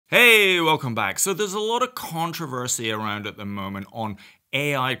Hey, welcome back. So there's a lot of controversy around at the moment on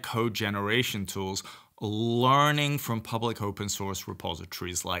AI code generation tools learning from public open source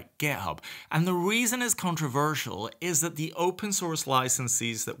repositories like GitHub. And the reason it's controversial is that the open source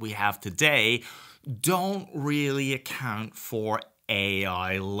licenses that we have today don't really account for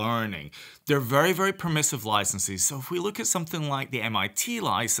AI learning. They're very, very permissive licenses. So if we look at something like the MIT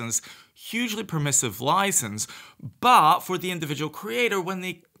license, hugely permissive license, but for the individual creator, when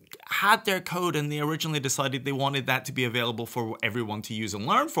they had their code and they originally decided they wanted that to be available for everyone to use and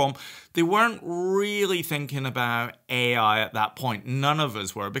learn from, they weren't really thinking about AI at that point. None of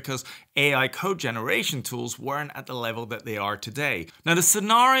us were, because AI code generation tools weren't at the level that they are today. Now, the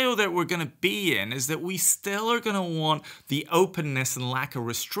scenario that we're going to be in is that we still are going to want the openness and lack of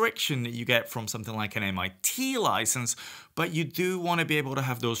restriction that you get from something like an MIT license, but you do want to be able to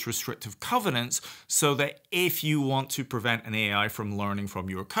have those restrictive covenants so that if you want to prevent an AI from learning from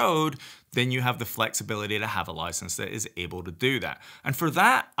your code, then you have the flexibility to have a license that is able to do that. And for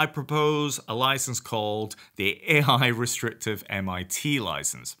that, I propose a license called the AI Restrictive MIT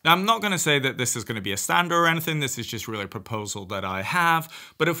license. Now, I'm not going to say that this is going to be a standard or anything. This is just really a proposal that I have.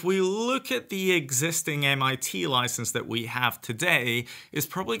 But if we look at the existing MIT license that we have today, it's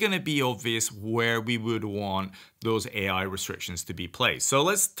probably going to be obvious where we would want those AI restrictions to be placed. So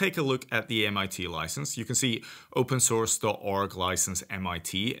let's take a look at the MIT license. You can see opensource.org license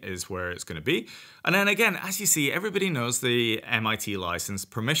MIT is where it's going to be. And then again, as you see, everybody knows the MIT license.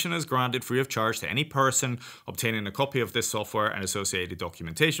 Permission is granted free of charge to any person obtaining a copy of this software and associated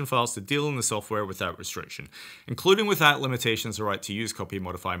documentation files to deal in the software without restriction, including without limitations the right to use, copy,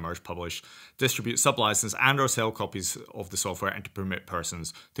 modify, merge, publish, distribute, sublicense, and or sell copies of the software, and to permit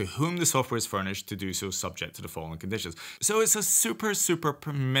persons to whom the software is furnished to do so subject to the following conditions. So it's a super, super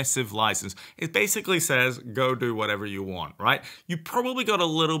permissive license. It basically says, go do whatever you want, right? You probably got a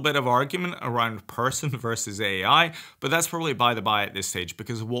little bit of argument around person versus AI, but that's probably by the by at this stage,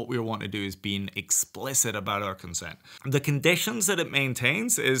 because what we want to do is being explicit about our consent. The conditions that it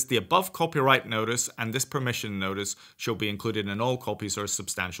maintains is the above copyright notice and this permission notice shall be included in all copies or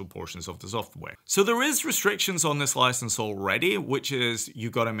substantial portions of the software. So there is restrictions on this license already, which is you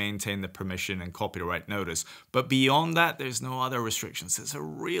got to maintain the permission and copyright notice. But beyond that, there's no other restrictions. It's a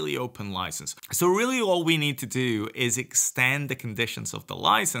really open license. So really all we need to do is extend the conditions of the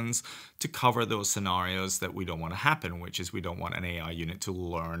license to cover those scenarios that we don't want to happen, which is we don't want an AI unit to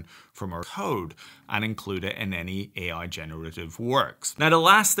learn from our code and include it in any AI generative works. Now, the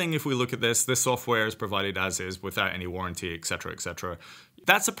last thing, if we look at this software is provided as is without any warranty, etc., etc.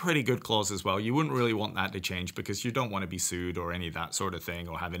 That's a pretty good clause as well. You wouldn't really want that to change because you don't want to be sued or any of that sort of thing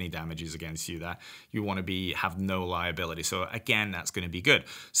or have any damages against you. That you want to have no liability. So again, that's going to be good.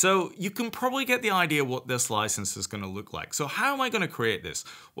 So you can probably get the idea what this license is going to look like. So how am I going to create this?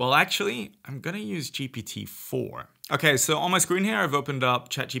 Well, actually, I'm going to use GPT4. Okay, so on my screen here, I've opened up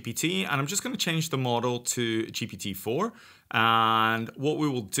ChatGPT and I'm just going to change the model to GPT4. And what we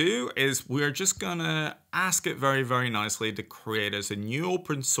will do is we're just going to ask it very, very nicely to create us a new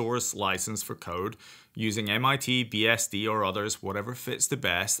open source license for code using MIT, BSD, or others, whatever fits the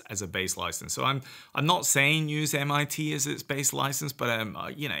best as a base license. So I'm not saying use MIT as its base license, but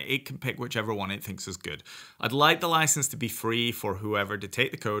you know, it can pick whichever one it thinks is good. I'd like the license to be free for whoever to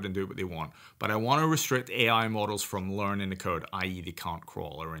take the code and do what they want, but I want to restrict AI models from learning the code, i.e. they can't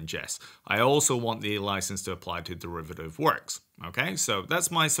crawl or ingest. I also want the license to apply to derivative works. Okay, so that's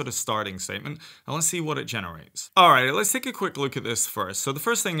my sort of starting statement. And let's see what it generates. All right, let's take a quick look at this first. So the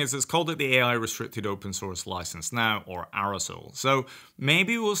first thing is it's called it the AI Restricted Open Source License now, or aerosol. So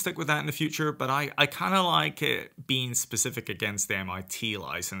maybe we'll stick with that in the future, but I kind of like it being specific against the MIT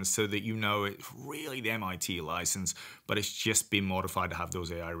license so that you know it's really the MIT license, but it's just been modified to have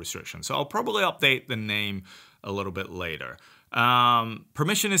those AI restrictions. So I'll probably update the name a little bit later.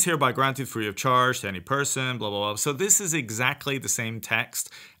 Permission is hereby granted free of charge to any person, blah, blah, blah. So this is exactly the same text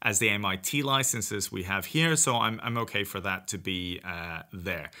as the MIT licenses we have here. So I'm okay for that to be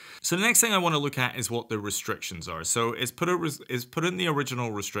there. So the next thing I want to look at is what the restrictions are. So it's put in the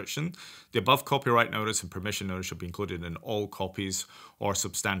original restriction. The above copyright notice and permission notice should be included in all copies or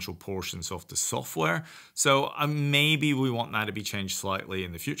substantial portions of the software. So maybe we want that to be changed slightly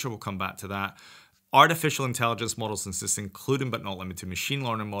in the future. We'll come back to that. Artificial intelligence models and systems, including but not limited to machine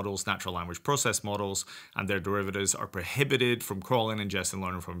learning models, natural language process models, and their derivatives are prohibited from crawling, ingesting,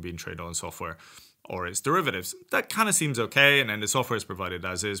 learning from being trained on software or its derivatives. That kind of seems okay, and then the software is provided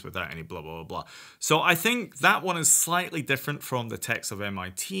as is without any blah, blah, blah, blah. So I think that one is slightly different from the text of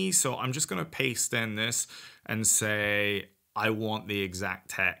MIT, so I'm just going to paste in this and say I want the exact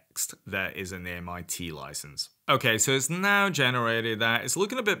text that is in the MIT license. Okay, so it's now generated that. It's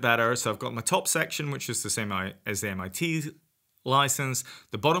looking a bit better. So I've got my top section, which is the same as the MIT license.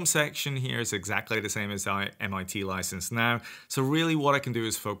 The bottom section here is exactly the same as the MIT license now. So really what I can do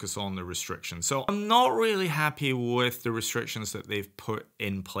is focus on the restrictions. So I'm not really happy with the restrictions that they've put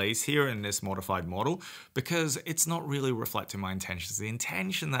in place here in this modified model because it's not really reflecting my intentions. The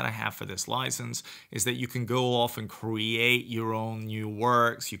intention that I have for this license is that you can go off and create your own new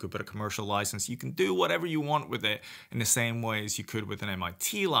works. You could put a commercial license. You can do whatever you want with it in the same way as you could with an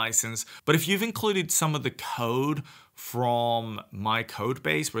MIT license. But if you've included some of the code from my code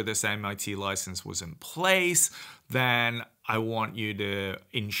base where this MIT license was in place, then I want you to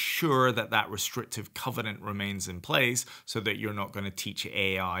ensure that that restrictive covenant remains in place so that you're not going to teach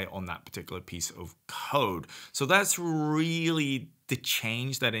AI on that particular piece of code. So that's really the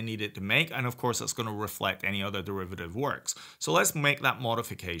change that I needed to make. And of course, that's going to reflect any other derivative works. So let's make that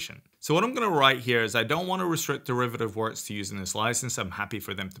modification. So what I'm going to write here is I don't want to restrict derivative works to using this license. I'm happy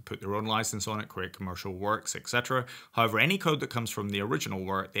for them to put their own license on it, create commercial works, etc. However, any code that comes from the original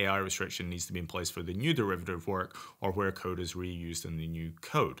work, the AI restriction needs to be in place for the new derivative work or where code is reused in the new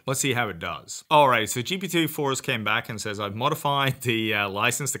code. Let's see how it does. All right, so GPT4 came back and says I've modified the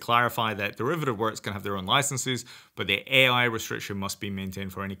license to clarify that derivative works can have their own licenses, but the AI restriction must be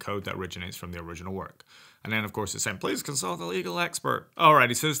maintained for any code that originates from the original work. And then, of course, it said, please consult a legal expert.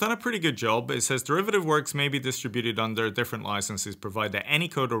 Alrighty, so it's done a pretty good job. It says derivative works may be distributed under different licenses, provided that any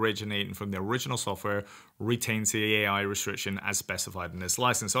code originating from the original software retains the AI restriction as specified in this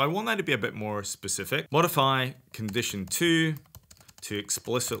license. So I want that to be a bit more specific. Modify condition 2 to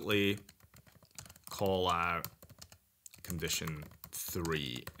explicitly call out condition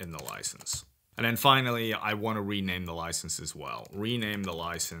 3 in the license. And then finally, I want to rename the license as well. Rename the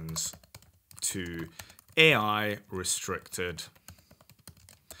license to AI restricted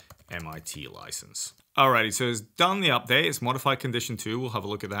MIT license. Alrighty, so it's done the update. It's modified condition 2. We'll have a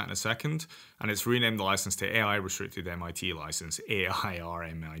look at that in a second. And it's renamed the license to AI restricted MIT license,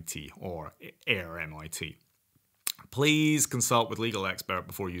 AIR-MIT or AIR-MIT. Please consult with legal expert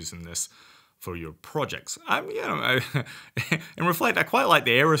before using this for your projects. In reflect, I quite like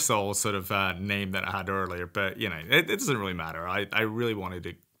the aerosol sort of name that I had earlier, but it doesn't really matter. I really wanted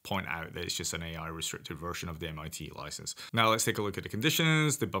to point out that it's just an AI restricted version of the MIT license. Now let's take a look at the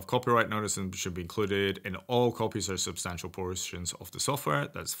conditions. The above copyright notice should be included in all copies or substantial portions of the software.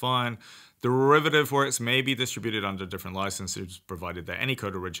 That's fine. Derivative works may be distributed under different licenses, provided that any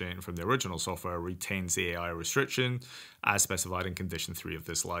code originating from the original software retains the AI restriction as specified in condition 3 of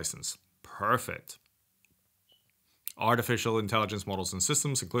this license. Perfect. Artificial intelligence models and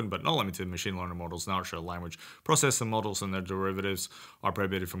systems, including but not limited to machine learning models, natural language processing models and their derivatives, are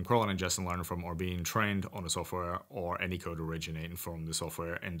prohibited from crawling, ingesting, learning from, or being trained on the software or any code originating from the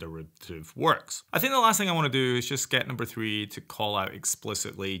software and derivative works. I think the last thing I want to do is just get number 3 to call out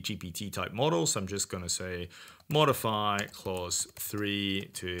explicitly GPT type models. So I'm just going to say modify clause 3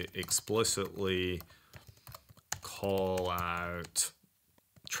 to explicitly call out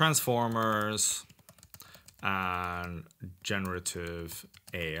transformers and generative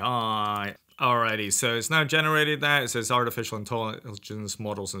AI. Alrighty, so it's now generated that. It says artificial intelligence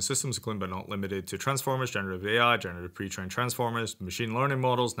models and systems, including but not limited to transformers, generative AI, generative pre-trained transformers, machine learning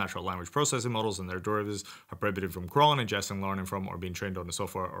models, natural language processing models, and their derivatives are prohibited from crawling, ingesting, learning from, or being trained on the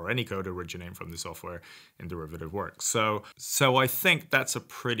software or any code originating from the software in derivative works. So I think that's a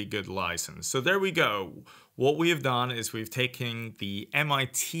pretty good license. So there we go. What we have done is we've taken the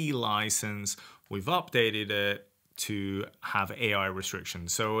MIT license, we've updated it to have AI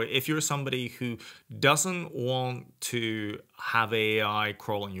restrictions. So if you're somebody who doesn't want to have AI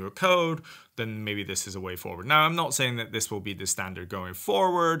crawling your code, then maybe this is a way forward. Now, I'm not saying that this will be the standard going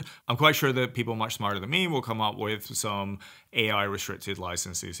forward. I'm quite sure that people much smarter than me will come up with some AI restricted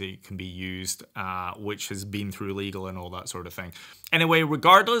licenses that can be used, which has been through legal and all that sort of thing. Anyway,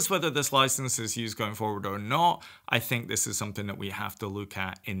 regardless whether this license is used going forward or not, I think this is something that we have to look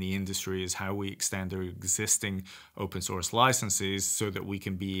at in the industry, is how we extend our existing open source licenses so that we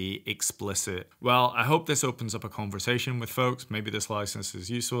can be explicit. Well, I hope this opens up a conversation with folks. Maybe this license is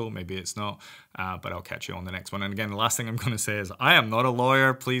useful, maybe it's not, but I'll catch you on the next one. And again, the last thing I'm going to say is I am not a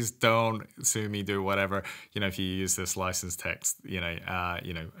lawyer. Please don't sue me, do whatever. If you use this license text,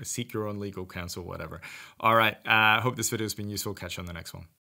 seek your own legal counsel, whatever. All right. I hope this video has been useful. Catch you on the next one.